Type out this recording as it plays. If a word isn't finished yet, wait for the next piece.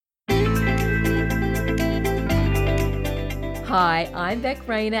Hi, I'm Beck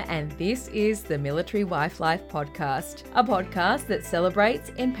Rayner and this is the Military Wife Life Podcast, a podcast that celebrates,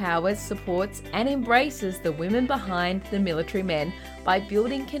 empowers, supports and embraces the women behind the military men by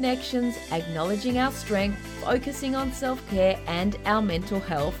building connections, acknowledging our strength, focusing on self-care and our mental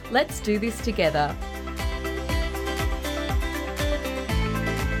health. Let's do this together.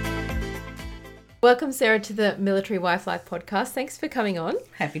 Welcome, Sarah, to the Military Wife Life Podcast. Thanks for coming on.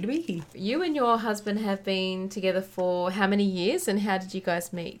 Happy to be here. You and your husband have been together for how many years and how did you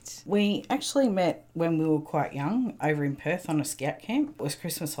guys meet? We actually met when we were quite young over in Perth on a scout camp. It was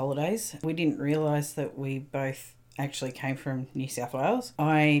Christmas holidays. We didn't realise that we both actually came from New South Wales.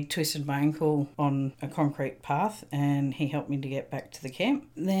 I twisted my ankle on a concrete path and he helped me to get back to the camp.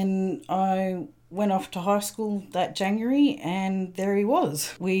 Then I went off to high school that January and there he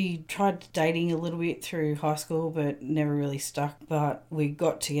was. We tried dating a little bit through high school but never really stuck. But we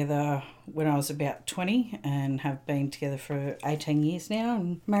got together when I was about 20 and have been together for 18 years now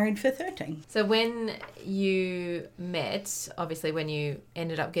and married for 13. So when you met, obviously when you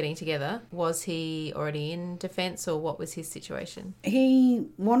ended up getting together, was he already in defence or what was his situation? He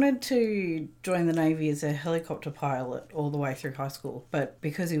wanted to join the Navy as a helicopter pilot all the way through high school, but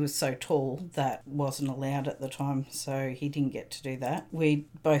because he was so tall, that wasn't allowed at the time, so he didn't get to do that. We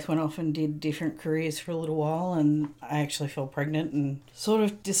both went off and did different careers for a little while and I actually fell pregnant and sort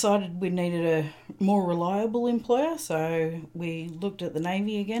of decided we needed a more reliable employer, so we looked at the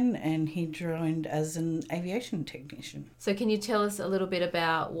Navy again and he joined as an aviation technician. So can you tell us a little bit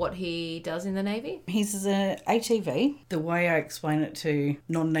about what he does in the Navy? He's an ATV. The way I explain it to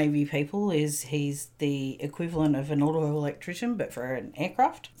non-Navy people is he's the equivalent of an auto electrician but for an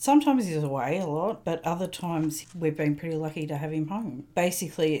aircraft. Sometimes he's away a lot, but other times we've been pretty lucky to have him home.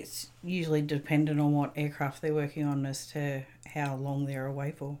 Basically it's usually dependent on what aircraft they're working on as to how long they're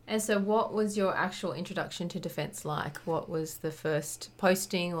away for. And so what was your actual introduction to defence like? What was the first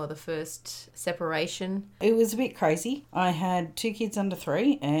posting or the first separation? It was a bit crazy. I had 2 kids under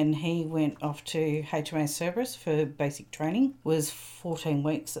 3 and he went off to HMAS Cerberus for basic training. It was 14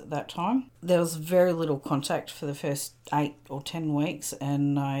 weeks at that time. There was very little contact for the first 8 or 10 weeks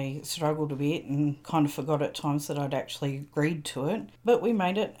and I struggled a bit and kind of forgot at times that I'd actually agreed to it. But we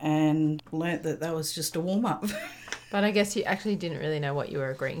made it and learnt that that was just a warm-up. But I guess you actually didn't really know what you were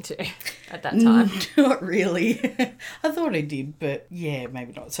agreeing to at that time. Not really. I thought I did, but yeah,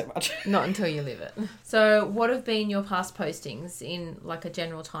 maybe not so much. Not until you live it. So what have been your past postings in like a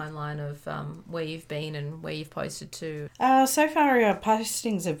general timeline of where you've been and where you've posted to? So far our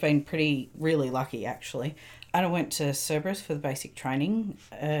postings have been really lucky actually. I went to Cerberus for the basic training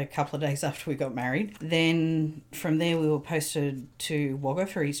a couple of days after we got married. Then from there we were posted to Wagga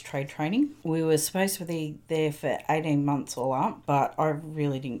for his trade training. We were supposed to be there for 18 months all up, but I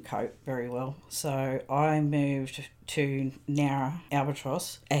really didn't cope very well. So I moved to Nowra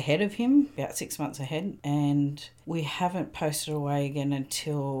Albatross ahead of him, about 6 months ahead, and we haven't posted away again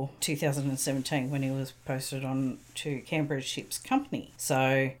until 2017 when he was posted on to Canberra Ships Company.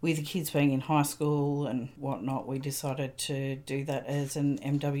 So with the kids being in high school and whatnot, we decided to do that as an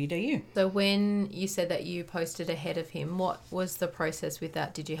MWDU. So when you said that you posted ahead of him, what was the process with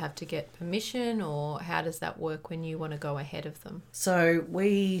that? Did you have to get permission or how does that work when you want to go ahead of them? So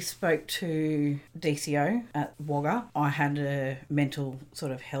we spoke to DCO at Wagga. I had a mental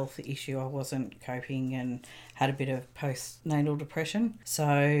sort of health issue. I wasn't coping and had a bit of postnatal depression.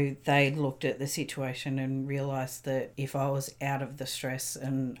 So they looked at the situation and realised that if I was out of the stress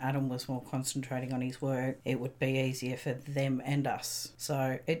and Adam was more concentrating on his work, it would be easier for them and us.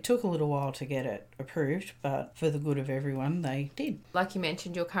 So it took a little while to get it approved, but for the good of everyone, they did. Like you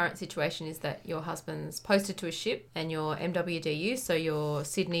mentioned, your current situation is that your husband's posted to a ship and you're MWDU, so you're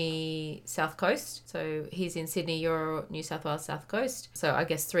Sydney South Coast. So he's in Sydney, you're New South Wales South Coast. So I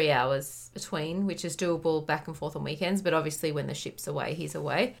guess 3 hours between, which is doable back and forth on weekends, but obviously when the ship's away, he's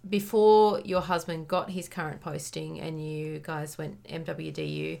away. Before your husband got his current posting and you guys went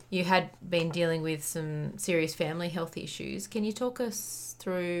MWDU, you had been dealing with some serious family health issues. Can you talk us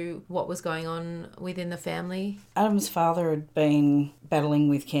through what was going on within the family? Adam's father had been battling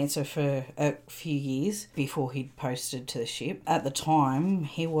with cancer for a few years before he'd posted to the ship. At the time,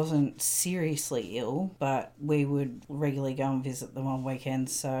 he wasn't seriously ill, but we would regularly go and visit them on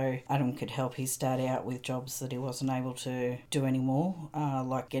weekends so Adam could help his dad out with jobs that he wasn't able to do anymore,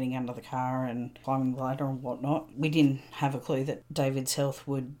 like getting under the car and climbing the ladder and whatnot. We didn't have a clue that David's health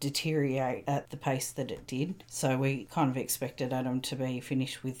would deteriorate at the pace that it did. So we kind of expected Adam to be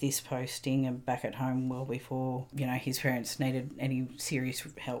finished with this posting and back at home well before, his parents needed any serious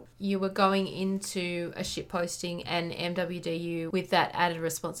help. You were going into a ship posting and MWDU with that added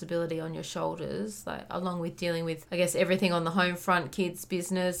responsibility on your shoulders, like along with dealing with, I guess, everything on the home front, kids,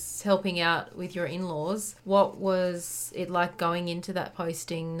 business, helping out with your in-laws. What was it like going into that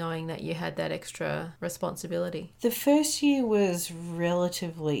posting knowing that you had that extra responsibility? The first year was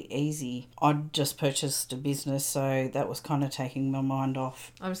relatively easy. I'd just purchased a business, so that was kind of taking my mind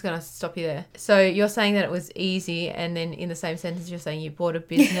off. I'm just going to stop you there. So you're saying that it was easy, and then in the same sentence you're saying you bought a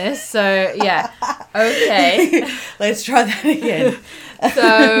business. So yeah, okay. Let's try that again.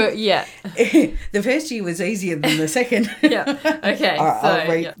 So yeah. The first year was easier than the second. Yeah. Okay. All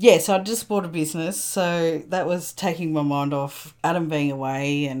right, yeah. Yes, I just bought a business, so that was taking my mind off Adam being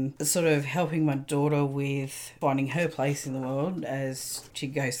away and sort of helping my daughter with finding her place in the world as she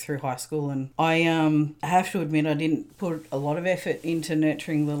goes through high school. And I have to admit I didn't put a lot of effort into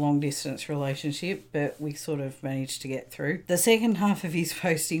nurturing the long distance relationship, but we sort of managed to get through. The second half of his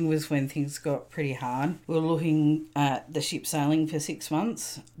posting was when things got pretty hard. We were looking at the ship sailing for 6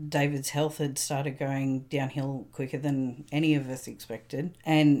 months. David's health had started going downhill quicker than any of us expected,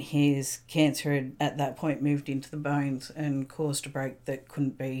 and his cancer had at that point moved into the bones and caused a break that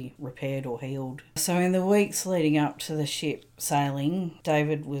couldn't be repaired or healed. So in the weeks leading up to the ship sailing,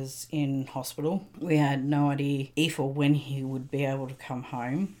 David was in hospital. We had no idea if or when he would be able to come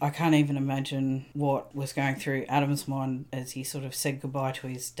home. I can't even imagine what was going through Adam's mind as he sort of said goodbye to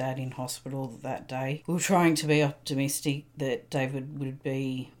his dad in hospital that day. We were trying to be optimistic that David would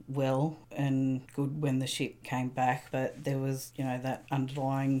be well and good when the ship came back, but there was, that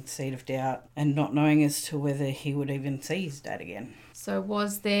underlying seed of doubt and not knowing as to whether he would even see his dad again. So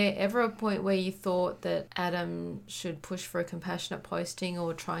was there ever a point where you thought that Adam should push for a compassionate posting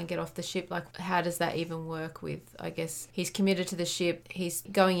or try and get off the ship? Like, how does that even work with, I guess, he's committed to the ship, he's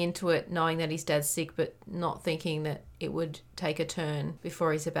going into it knowing that his dad's sick, but not thinking that it would take a turn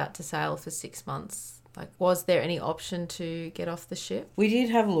before he's about to sail for 6 months? Like, was there any option to get off the ship? We did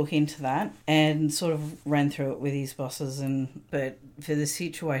have a look into that and sort of ran through it with his bosses, but for the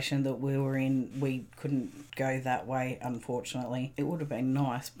situation that we were in, we couldn't go that way, unfortunately. It would have been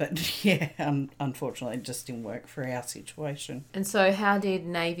nice, but yeah, unfortunately it just didn't work for our situation. And so how did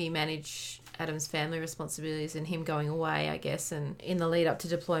Navy manage Adam's family responsibilities and him going away, I guess, and in the lead up to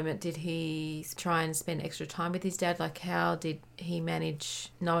deployment, did he try and spend extra time with his dad? Like, how did he manage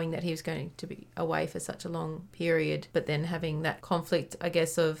knowing that he was going to be away for such a long period, but then having that conflict, I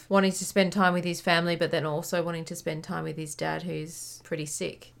guess, of wanting to spend time with his family, but then also wanting to spend time with his dad who's pretty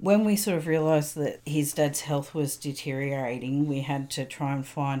sick? When we sort of realised that his dad's health was deteriorating, we had to try and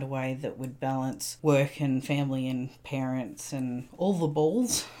find a way that would balance work and family and parents and all the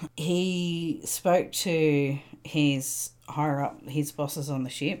balls. He spoke to his higher up, his bosses on the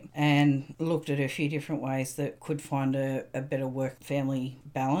ship, and looked at a few different ways that could find a better work-family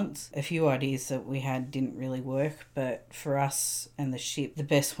balance. A few ideas that we had didn't really work, but for us and the ship, the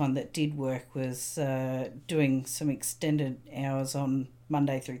best one that did work was doing some extended hours on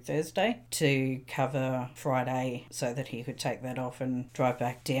Monday through Thursday to cover Friday so that he could take that off and drive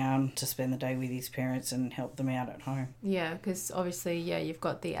back down to spend the day with his parents and help them out at home. Yeah, because obviously, you've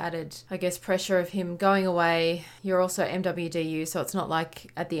got the added, I guess, pressure of him going away. You're also MWDU, so it's not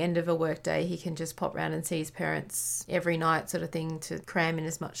like at the end of a work day he can just pop round and see his parents every night sort of thing to cram in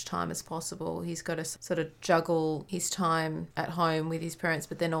as much time as possible. He's got to sort of juggle his time at home with his parents,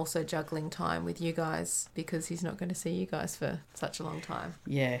 but then also juggling time with you guys because he's not going to see you guys for such a long time.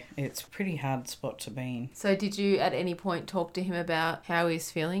 Yeah, it's a pretty hard spot to be in. So did you at any point talk to him about how he's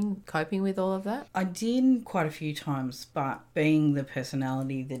feeling, coping with all of that? I did quite a few times, but being the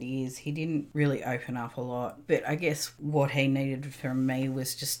personality that he is, he didn't really open up a lot. But I guess what he needed from me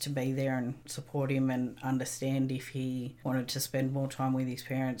was just to be there and support him and understand if he wanted to spend more time with his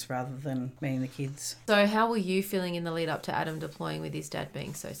parents rather than me and the kids. So how were you feeling in the lead up to Adam deploying with his dad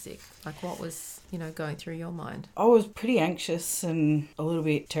being so sick? Like, what was, going through your mind? I was pretty anxious and a little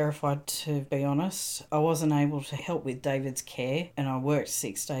bit terrified, to be honest. I wasn't able to help with David's care and I worked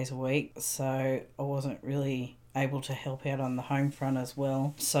 6 days a week, so I wasn't really able to help out on the home front as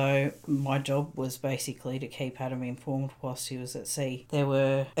well. So my job was basically to keep Adam informed whilst he was at sea. There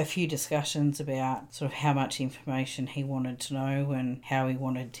were a few discussions about sort of how much information he wanted to know and how he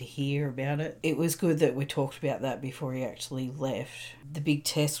wanted to hear about it. It was good that we talked about that before he actually left. The big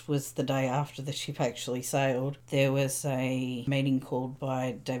test was the day after the ship actually sailed. There was a meeting called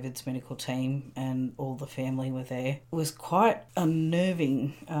by David's medical team and all the family were there. It was quite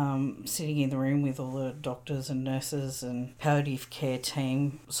unnerving sitting in the room with all the doctors and nurses and palliative care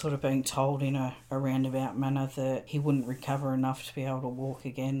team sort of being told in a roundabout manner that he wouldn't recover enough to be able to walk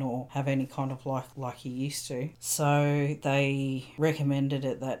again or have any kind of life like he used to. So they recommended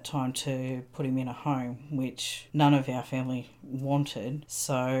at that time to put him in a home, which none of our family wanted.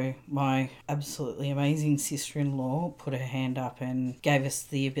 So my absolutely amazing sister-in-law put her hand up and gave us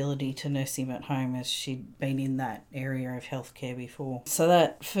the ability to nurse him at home, as she'd been in that area of healthcare before. So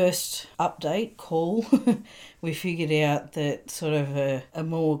that first update call, we figured out that sort of a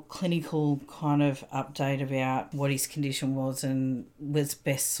more clinical kind of update about what his condition was and was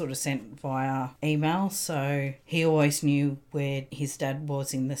best sort of sent via email. So he always knew where his dad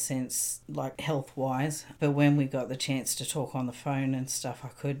was in the sense, like health-wise. But when we got the chance to talk on the phone and stuff, I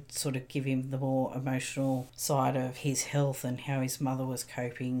could sort of give him the more emotional side of his health and how his mother was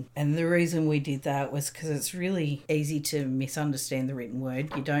coping. And the reason we did that was because it's really easy to misunderstand the written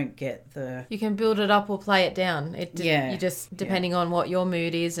word. You don't get the... You can build it up or play it down. Yeah. You just, depending on what your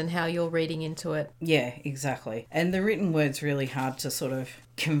mood is and how you're reading into it. Yeah, exactly. And the written word's really hard to sort of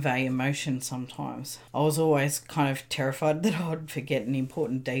convey emotion sometimes. I was always kind of terrified that I'd forget an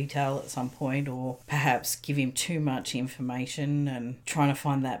important detail at some point or perhaps give him too much information, and trying to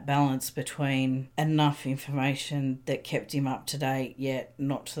find that balance between enough information that kept him up to date yet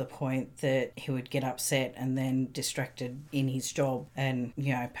not to the point that he would get upset and then distracted in his job and,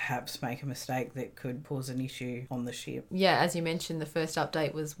 you know, perhaps make a mistake that could cause an issue on the ship. Yeah, as you mentioned, the first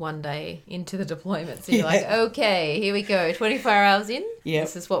update was one day into the deployment. So you're like, okay, here we go. 24 hours in. Yeah.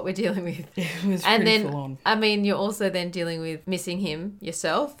 This is what we're dealing with. It was and pretty then, full on. I mean, you're also then dealing with missing him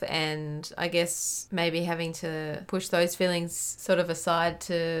yourself, and I guess maybe having to push those feelings sort of aside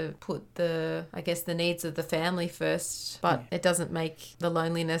to put the needs of the family first. But it doesn't make the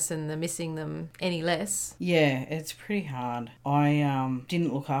loneliness and the missing them any less. Yeah, it's pretty hard. I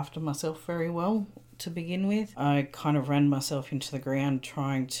didn't look after myself very well to begin with. I kind of ran myself into the ground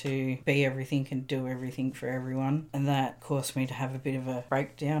trying to be everything and do everything for everyone, and that caused me to have a bit of a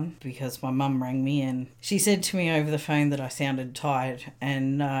breakdown because my mum rang me and she said to me over the phone that I sounded tired,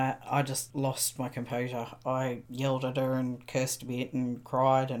 and I just lost my composure. I yelled at her and cursed a bit and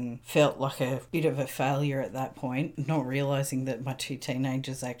cried and felt like a bit of a failure at that point, not realising that my two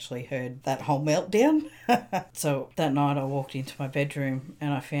teenagers actually heard that whole meltdown. So that night I walked into my bedroom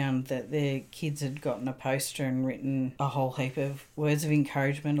and I found that their kids had gotten a poster and written a whole heap of words of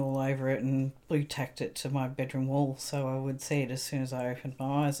encouragement all over it and blue tacked it to my bedroom wall so I would see it as soon as I opened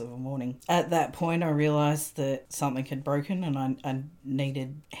my eyes of a morning. At that point I realised that something had broken and I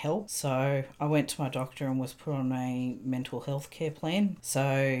needed help, so I went to my doctor and was put on a mental health care plan.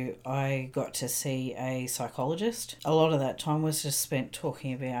 So I got to see a psychologist. A lot of that time was just spent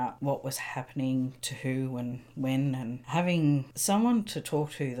talking about what was happening to who and when, and having someone to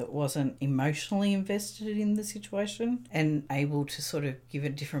talk to that wasn't emotionally invested in the situation and able to sort of give a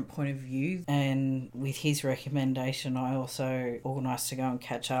different point of view. And with his recommendation, I also organised to go and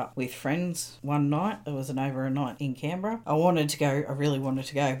catch up with friends one night. It was an overnight in Canberra. I really wanted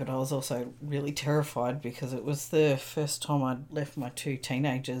to go, but I was also really terrified because it was the first time I'd left my two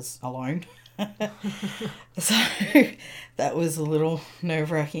teenagers alone. So that was a little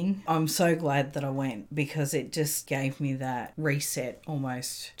nerve-wracking. I'm so glad that I went because it just gave me that reset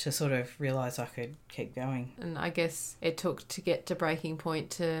almost to sort of realise I could keep going. And I guess it took to get to breaking point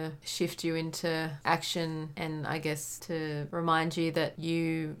to shift you into action, and I guess to remind you that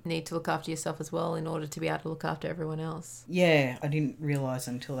you need to look after yourself as well in order to be able to look after everyone else. Yeah, I didn't realise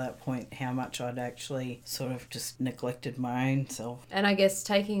until that point how much I'd actually sort of just neglected my own self. And I guess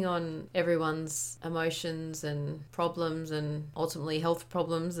taking on everyone's emotions and problems and ultimately health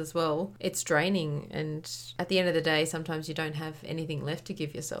problems as well, it's draining, and at the end of the day sometimes you don't have anything left to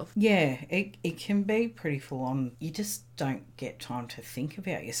give yourself. Yeah, it can be pretty full on. You just don't get time to think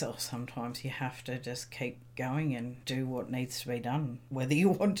about yourself sometimes. You have to just keep going and do what needs to be done, whether you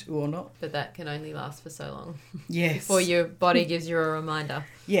want to or not. But that can only last for so long. Yes. Before your body gives you a reminder.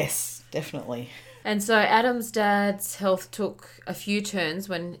 Yes, definitely. And so Adam's dad's health took a few turns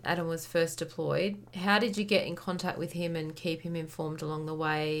when Adam was first deployed. How did you get in contact with him and keep him informed along the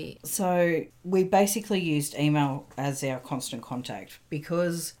way? So we basically used email as our constant contact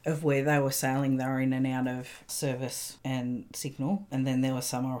because of where they were sailing. They were in and out of service and signal, and then there were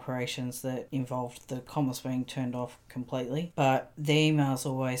some operations that involved the comms being turned off completely, but the emails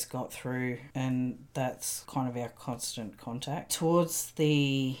always got through, and that's kind of our constant contact. Towards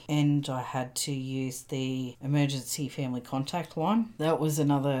the end, I had to use the emergency family contact line. That was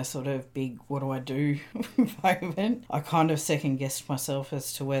another sort of big what do I do moment. I kind of second guessed myself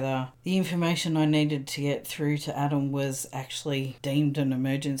as to whether the information I needed to get through to Adam was actually deemed an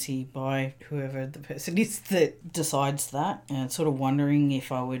emergency by whoever the person is that decides that, and sort of wondering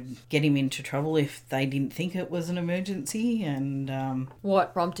if I would get him into trouble if they didn't think it was an emergency. And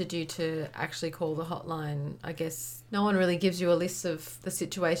what prompted you to actually call the hotline? I guess no one really gives you a list of the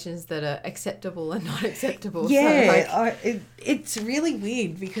situations that are acceptable and not acceptable. Yeah, so it's really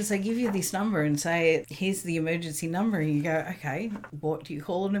weird because they give you this number and say, here's the emergency number, and you go, okay, what do you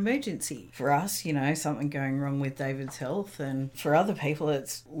call an emergency? For us, something going wrong with David's health, and for other people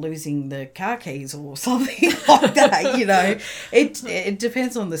it's losing the car keys or something like that. It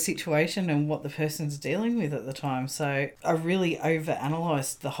depends on the situation and what the person's dealing with at the time. So I really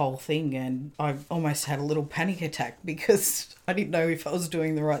overanalyzed the whole thing, and I almost had a little panic attack because I didn't know if I was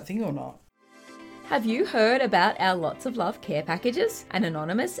doing the right thing or not. Have you heard about our Lots of Love care packages? An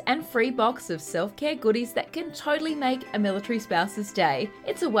anonymous and free box of self-care goodies that can totally make a military spouse's day.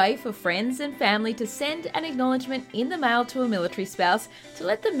 It's a way for friends and family to send an acknowledgement in the mail to a military spouse to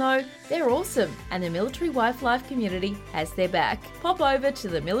let them know they're awesome and the Military Wife Life community has their back. Pop over to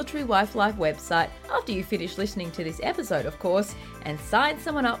the Military Wife Life website after you finish listening to this episode, of course, and sign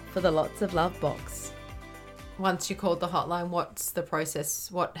someone up for the Lots of Love box. Once you called the hotline, what's the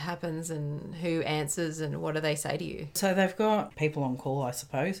process? What happens and who answers and what do they say to you? So they've got people on call, I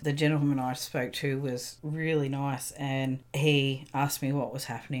suppose. The gentleman I spoke to was really nice, and he asked me what was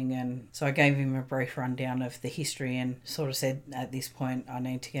happening, and so I gave him a brief rundown of the history and sort of said at this point I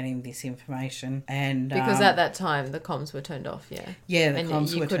need to get him this information. And because at that time the comms were turned off, yeah, the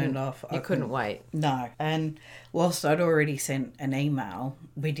comms were turned off. You couldn't wait. No, and whilst I'd already sent an email,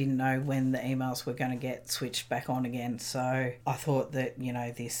 we didn't know when the emails were going to get switched back on again. So I thought that,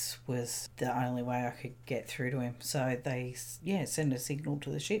 this was the only way I could get through to him. So they, send a signal to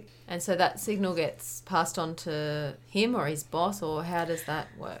the ship. And so that signal gets passed on to him or his boss, or how does that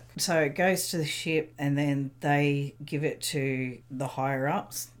work? So it goes to the ship and then they give it to the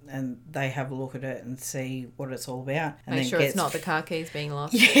higher-ups, and they have a look at it and see what it's all about. And Make sure it's not the car keys being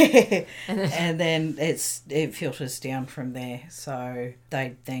lost. Yeah. And then it filters down from there. So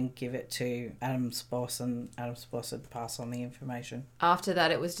they then give it to Adam's boss, and Adam's boss would pass on the information. After that,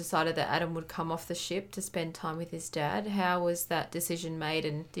 it was decided that Adam would come off the ship to spend time with his dad. How was that decision made,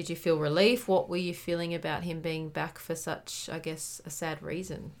 and did you feel relief? What were you feeling about him being back for such, I guess, a sad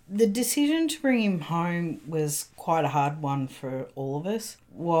reason? The decision to bring him home was quite a hard one for all of us.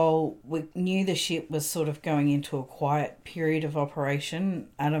 While we knew the ship was sort of going into a quiet period of operation,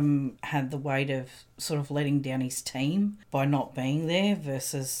 Adam had the weight of sort of letting down his team by not being there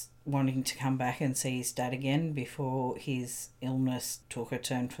versus wanting to come back and see his dad again before his illness took a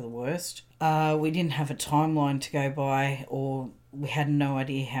turn for the worst. We didn't have a timeline to go by, or we had no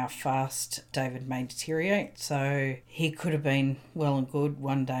idea how fast David may deteriorate. So he could have been well and good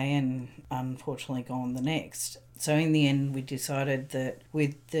one day and unfortunately gone the next. So in the end, we decided that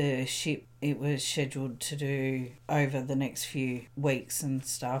with the ship it was scheduled to do over the next few weeks and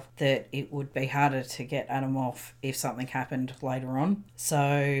stuff, that it would be harder to get Adam off if something happened later on.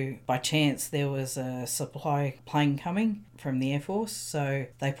 So by chance, there was a supply plane coming from the Air Force, so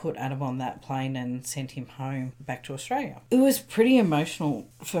they put Adam on that plane and sent him home back to Australia. It was pretty emotional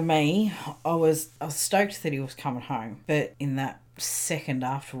for me. I was stoked that he was coming home, but in that second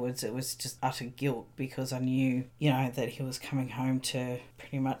afterwards it was just utter guilt because I knew, that he was coming home to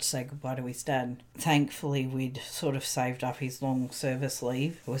pretty much say goodbye to his dad. Thankfully, we'd sort of saved up his long service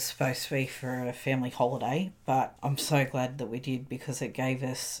leave. It was supposed to be for a family holiday, but I'm so glad that we did because it gave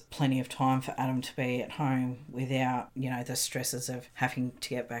us plenty of time for Adam to be at home without, the stresses of having to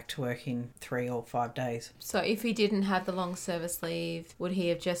get back to work in 3 or 5 days. So if he didn't have the long service leave, would he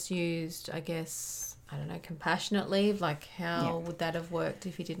have just used, compassionate leave? Like how would that have worked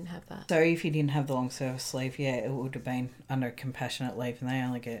if he didn't have that? So if he didn't have the long service leave, it would have been under compassionate leave, and they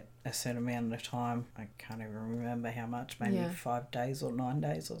only get a certain amount of time. I can't even remember how much, maybe 5 days or 9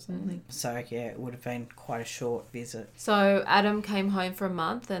 days or something. So yeah, it would have been quite a short visit. So Adam came home for a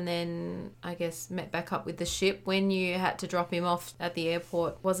month and then I guess met back up with the ship. When you had to drop him off at the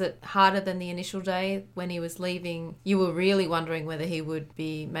airport, was it harder than the initial day when he was leaving? You were really wondering whether he would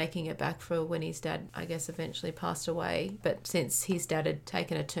be making it back for when his dad, I guess, eventually passed away. But since his dad had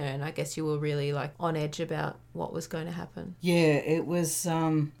taken a turn, I guess you were really like on edge about what was going to happen. Yeah, it was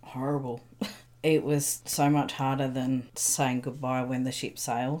horrible. It was so much harder than saying goodbye when the ship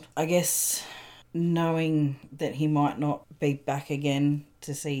sailed. I guess knowing that he might not be back again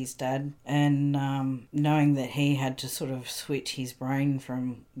to see his dad, and knowing that he had to sort of switch his brain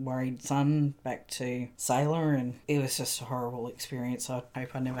from worried son back to sailor, and it was just a horrible experience. I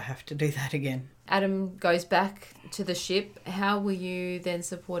hope I never have to do that again. Adam goes back to the ship. How were you then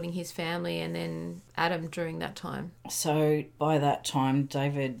supporting his family and then Adam during that time? So by that time,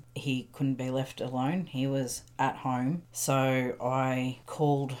 David, he couldn't be left alone. He was at home. So I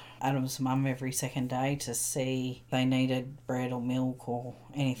called Adam's mum every second day to see if they needed bread or milk or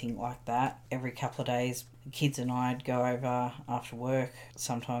anything like that. Every couple of days, the kids and I'd go over after work,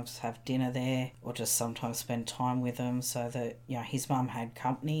 sometimes have dinner there or just sometimes spend time with them so that, you know, his mum had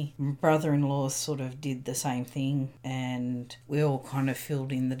company. My brother-in-law sort of did the same thing, and we all kind of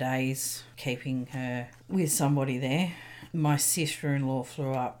filled in the days keeping her with somebody there. My sister-in-law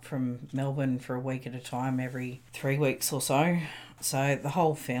flew up from Melbourne for a week at a time every 3 weeks or so. So the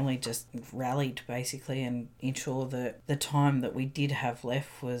whole family just rallied basically and ensured that the time that we did have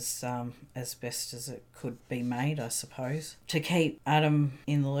left was as best as it could be made, I suppose. To keep Adam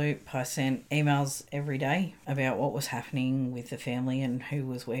in the loop, I sent emails every day about what was happening with the family and who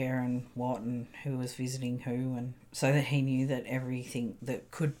was where and what and who was visiting who, and so that he knew that everything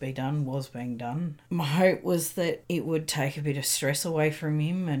that could be done was being done. My hope was that it would take a bit of stress away from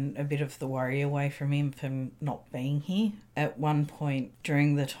him and a bit of the worry away from him from not being here. At one point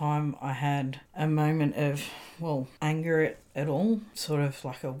during the time, I had a moment of, anger at it all, sort of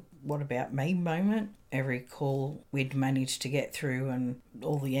like a what about me moment. Every call we'd managed to get through and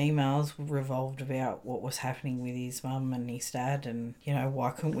all the emails revolved about what was happening with his mum and his dad, and, you know,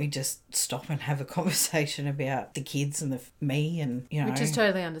 why couldn't we just stop and have a conversation about the kids and me and, you know. Which is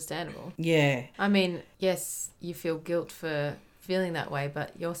totally understandable. Yeah. I mean, yes, you feel guilt for feeling that way,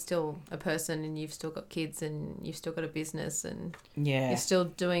 but you're still a person and you've still got kids and you've still got a business and you're still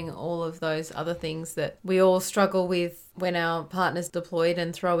doing all of those other things that we all struggle with when our partner's deployed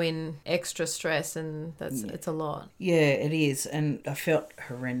and throw in extra stress, and it's a lot. Yeah, it is. And I felt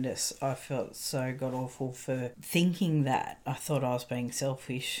horrendous. I felt so god awful for thinking that. I thought I was being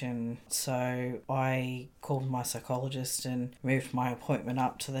selfish, and so I called my psychologist and moved my appointment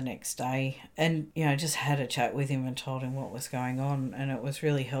up to the next day, and, you know, just had a chat with him and told him what was going on. And it was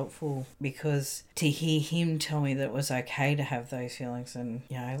really helpful because to hear him tell me that it was okay to have those feelings, and,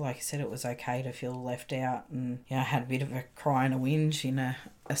 you know, like I said, it was okay to feel left out, and, you know, I had a bit of a cry and a whinge in a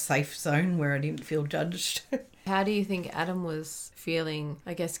safe zone where I didn't feel judged. How do you think Adam was feeling,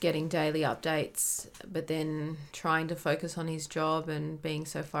 I guess, getting daily updates, but then trying to focus on his job and being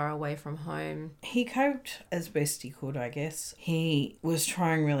so far away from home? He coped as best he could, I guess. He was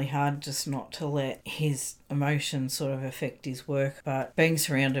trying really hard just not to let his emotions sort of affect his work, but being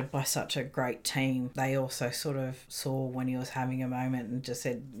surrounded by such a great team, they also sort of saw when he was having a moment and just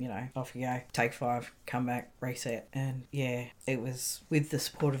said, you know, off you go, take 5, come back, reset. And yeah, it was with the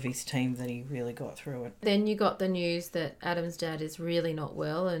support of his team that he really got through it. Then you got the news that Adam's dad is really not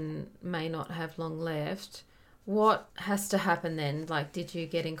well and may not have long left. What has to happen then? Like, did you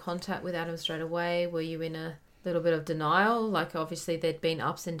get in contact with Adam straight away? Were you in a little bit of denial? Like, obviously there'd been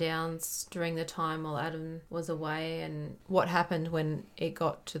ups and downs during the time while Adam was away, and what happened when it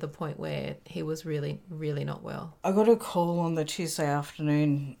got to the point where he was really, really not well? I got a call on the Tuesday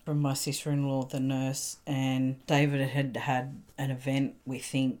afternoon from my sister-in-law, the nurse, and David had had an event. We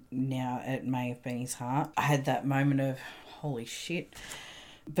think now it may have been his heart. I had that moment of, holy shit.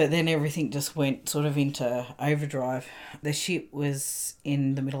 But then everything just went sort of into overdrive. The ship was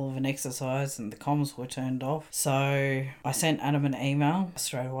in the middle of an exercise and the comms were turned off. So I sent Adam an email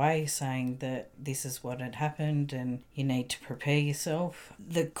straight away saying that this is what had happened and you need to prepare yourself.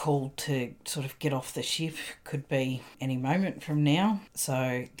 The call to sort of get off the ship could be any moment from now.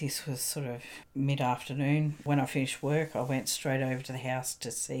 So this was sort of mid-afternoon. When I finished work, I went straight over to the house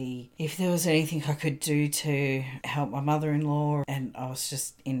to see if there was anything I could do to help my mother-in-law, and I was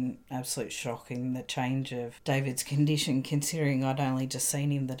just in absolute shock in the change of David's condition, considering I'd only just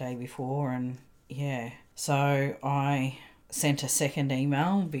seen him the day before. And yeah, so I sent a second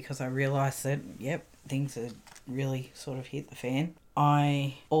email because I realised that, yep, things had really sort of hit the fan.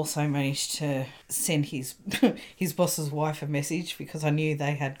 I also managed to send his his boss's wife a message because I knew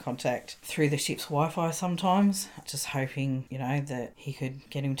they had contact through the ship's Wi-Fi sometimes, just hoping, that he could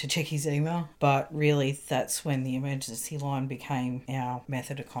get him to check his email. But really, that's when the emergency line became our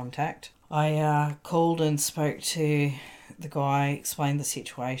method of contact. I called and spoke to the guy, explained the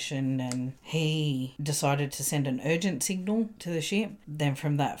situation, and he decided to send an urgent signal to the ship. Then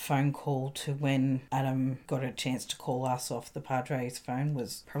from that phone call to when Adam got a chance to call us off the Padres phone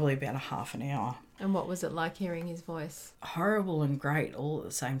was probably about a half an hour. And what was it like hearing his voice? Horrible and great all at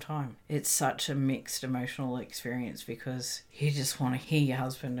the same time. It's such a mixed emotional experience because you just want to hear your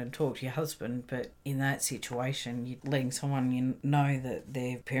husband and talk to your husband, but in that situation, you're letting someone know that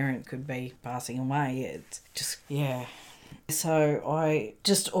their parent could be passing away. It's just, yeah. So I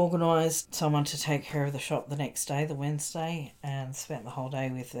just organised someone to take care of the shop the next day, the Wednesday, and spent the whole day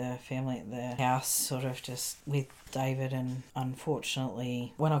with the family at the house, sort of just with David. And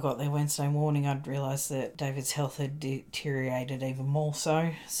unfortunately, when I got there Wednesday morning, I'd realised that David's health had deteriorated even more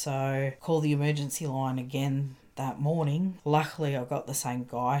so. So called the emergency line again that morning. Luckily, I got the same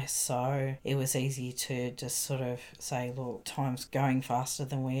guy, so it was easy to just sort of say, look, time's going faster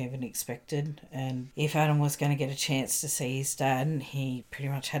than we even expected, and if Adam was going to get a chance to see his dad, he pretty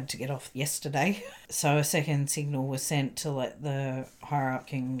much had to get off yesterday. So a second signal was sent to let the higher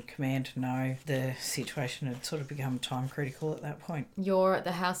up in command know the situation had sort of become time critical at that point. You're at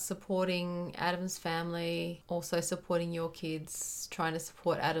the house supporting Adam's family, also supporting your kids, trying to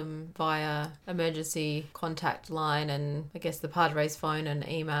support Adam via emergency contact line and I guess the Padres phone and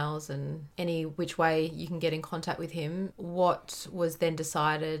emails and any which way you can get in contact with him. What was then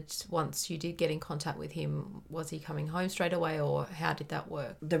decided once you did get in contact with him? Was he coming home straight away, or how did that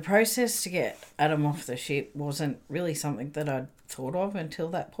work? The process to get Adam off the ship wasn't really something that I'd thought of until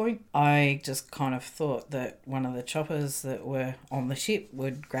that point. I just kind of thought that one of the choppers that were on the ship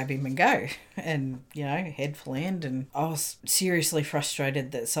would grab him and go and, head for land. And I was seriously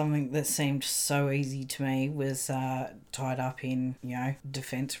frustrated that something that seemed so easy to me was tied up in,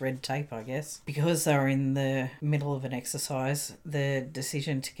 defence red tape, I guess. Because they were in the middle of an exercise, the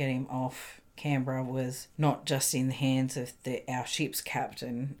decision to get him off Canberra was not just in the hands of our ship's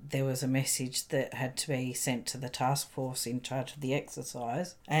captain. There was a message that had to be sent to the task force in charge of the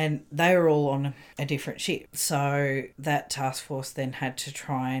exercise, and they were all on a different ship. So that task force then had to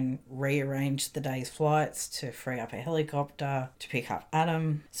try and rearrange the day's flights to free up a helicopter to pick up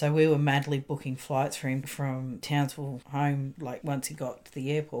Adam. So we were madly booking flights for him from Townsville home, once he got to the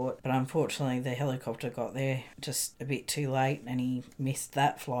airport. But unfortunately, the helicopter got there just a bit too late, and he missed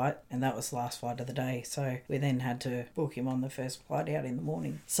that flight, and that was last flight of the day, so we then had to book him on the first flight out in the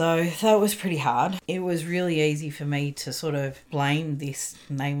morning. So that was pretty hard. It was really easy for me to sort of blame this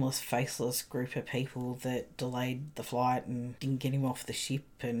nameless, faceless group of people that delayed the flight and didn't get him off the ship,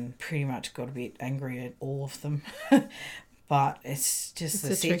 and pretty much got a bit angry at all of them. But it's just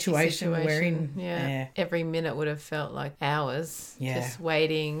the situation we're in. Yeah. Every minute would have felt like hours. Yeah. Just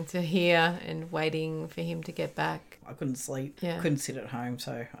waiting to hear and waiting for him to get back. I couldn't sleep. Yeah. Couldn't sit at home,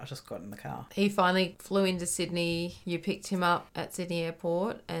 so I just got in the car. He finally flew into Sydney. You picked him up at Sydney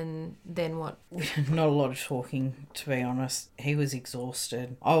Airport, and then what? Not a lot of talking, to be honest. He was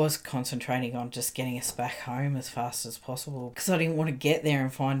exhausted. I was concentrating on just getting us back home as fast as possible because I didn't want to get there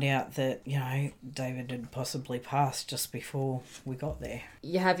and find out that, David had possibly passed just before we got there.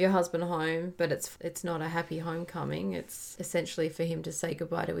 You have your husband home, but it's not a happy homecoming. It's essentially for him to say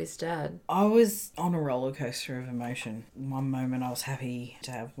goodbye to his dad. I was on a roller coaster of emotion. One moment I was happy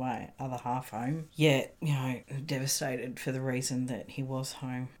to have my other half home, yet, devastated for the reason that he was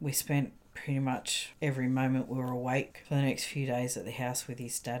home. We spent pretty much every moment we were awake for the next few days at the house with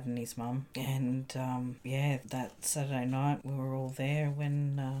his dad and his mum. And that Saturday night we were all there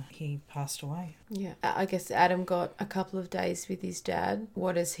when he passed away. Yeah, I guess Adam got a couple of days with his dad.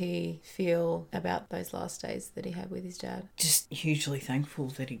 What does he feel about those last days that he had with his dad? Just hugely thankful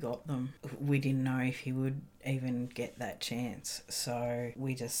that he got them. We didn't know if he would even get that chance, so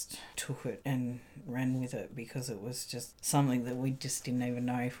we just took it and ran with it because it was just something that we just didn't even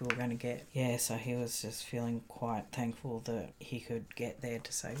know if we were going to get. Yeah, so he was just feeling quite thankful that he could get there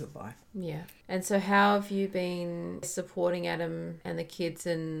to say goodbye. Yeah. And so how have you been supporting Adam and the kids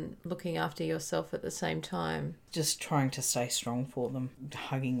and looking after yourself at the same time? Just trying to stay strong for them,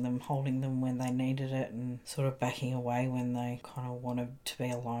 hugging them, holding them when they needed it, and sort of backing away when they kind of wanted to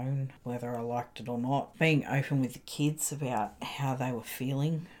be alone, whether I liked it or not. Being open with the kids about how they were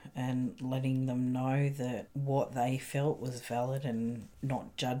feeling and letting them know that what they felt was valid and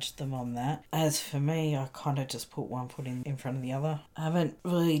not judge them on that. As for me, I kind of just put one foot in front of the other. I haven't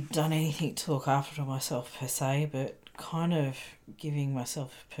really done anything to look after myself per se, but kind of giving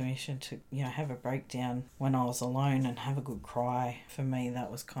myself permission to, have a breakdown when I was alone and have a good cry. For me, that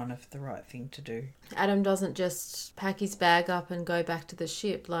was kind of the right thing to do. Adam doesn't just pack his bag up and go back to the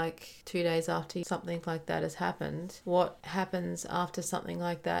ship like 2 days after something like that has happened. What happens after something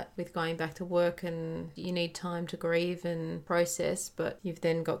like that with going back to work? And you need time to grieve and process, but you've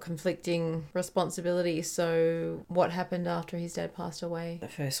then got conflicting responsibilities. So what happened after his dad passed away? The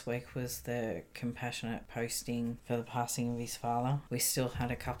first week was the compassionate posting for the passing of his father. We still had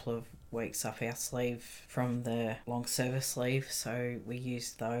a couple of weeks up our sleeve from the long service leave, so we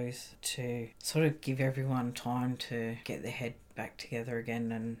used those to sort of give everyone time to get their head back together again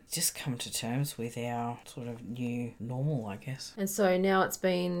and just come to terms with our sort of new normal, I guess. And so now it's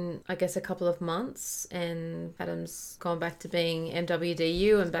been, I guess, a couple of months and Adam's gone back to being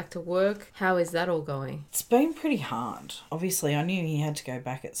MWDU and back to work. How is that all going? It's been pretty hard. Obviously, I knew he had to go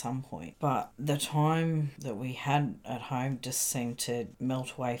back at some point, but the time that we had at home just seemed to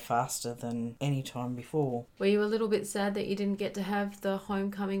melt away faster than any time before. Were you a little bit sad that you didn't get to have the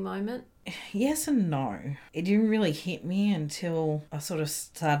homecoming moment? Yes and no. It didn't really hit me until I sort of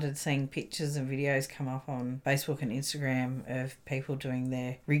started seeing pictures and videos come up on Facebook and Instagram of people doing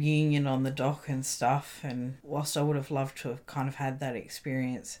their reunion on the dock and stuff. And whilst I would have loved to have kind of had that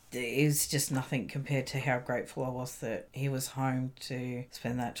experience, it was just nothing compared to how grateful I was that he was home to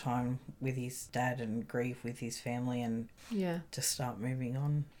spend that time with his dad and grieve with his family and to start moving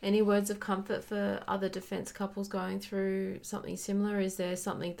on. Any words of comfort for other defence couples going through something similar? Is there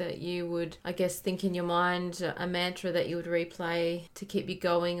something that you would, I guess, think in your mind, a mantra that you would replay to keep you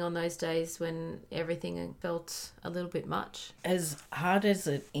going on those days when everything felt a little bit much? As hard as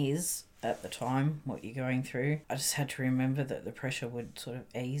it is at the time, what you're going through, I just had to remember that the pressure would sort of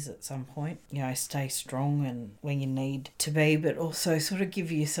ease at some point. Stay strong and when you need to be, but also sort of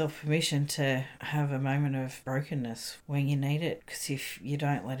give yourself permission to have a moment of brokenness when you need it, because if you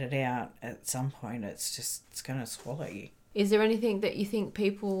don't let it out at some point, it's going to swallow you. Is there anything that you think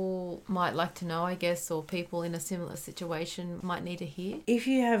people might like to know, I guess, or people in a similar situation might need to hear? If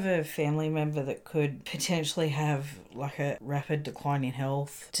you have a family member that could potentially have like a rapid decline in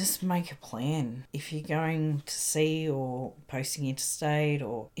health, just make a plan. If you're going to sea or posting interstate,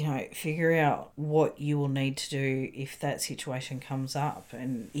 or, figure out what you will need to do if that situation comes up.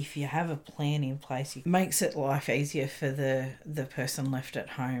 And if you have a plan in place, it makes it life easier for the person left at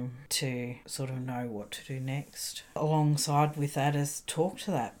home to sort of know what to do next. Alongside with that is talk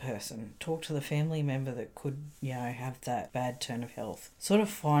to that person, talk to the family member that could, have that bad turn of health. Sort of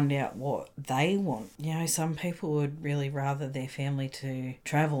find out what they want. Some people would really rather their family to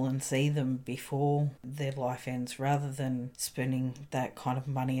travel and see them before their life ends rather than spending that kind of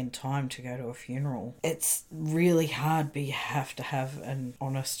money and time to go to a funeral. It's really hard, but you have to have an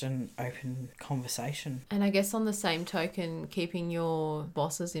honest and open conversation. And I guess on the same token, keeping your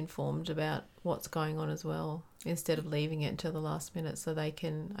bosses informed about what's going on as well, instead of leaving it until the last minute, so they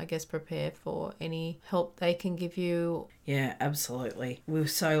can, I guess, prepare for any help they can give you. Yeah, absolutely. We were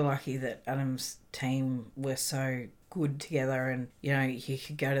so lucky that Adam's team were so good together, and you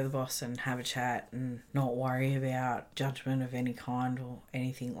could go to the boss and have a chat and not worry about judgment of any kind or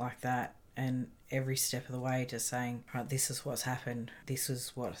anything like that. And every step of the way just saying, right, this is what's happened,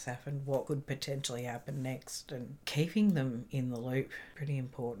 what could potentially happen next, and keeping them in the loop, pretty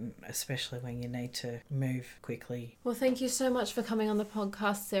important, especially when you need to move quickly. Well, thank you so much for coming on the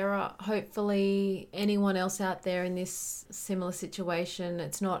podcast, Sarah. Hopefully anyone else out there in this similar situation,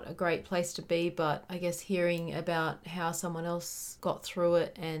 it's not a great place to be, but I guess hearing about how someone else got through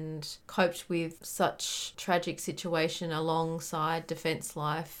it and coped with such tragic situation alongside defence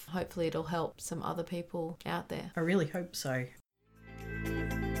life, hopefully it'll help some other people out there. I really hope so.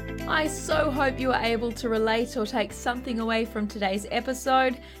 I so hope you are able to relate or take something away from today's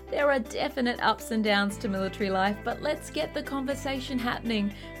episode. There are definite ups and downs to military life, but let's get the conversation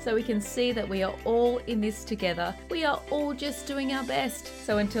happening so we can see that we are all in this together. We are all just doing our best.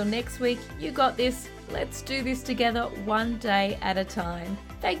 So until next week, you got this. Let's do this together, one day at a time.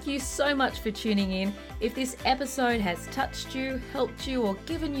 Thank you so much for tuning in. If this episode has touched you, helped you, or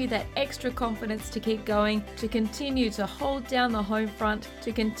given you that extra confidence to keep going, to continue to hold down the home front,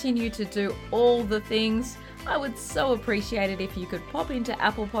 to continue to do all the things, I would so appreciate it if you could pop into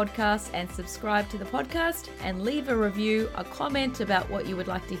Apple Podcasts and subscribe to the podcast and leave a review, a comment about what you would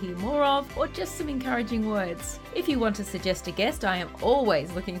like to hear more of, or just some encouraging words. If you want to suggest a guest, I am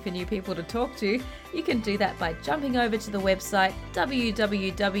always looking for new people to talk to. You can do that by jumping over to the website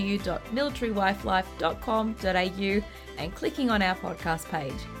www.militarywifelife.com.au and clicking on our podcast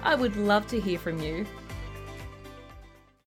page. I would love to hear from you.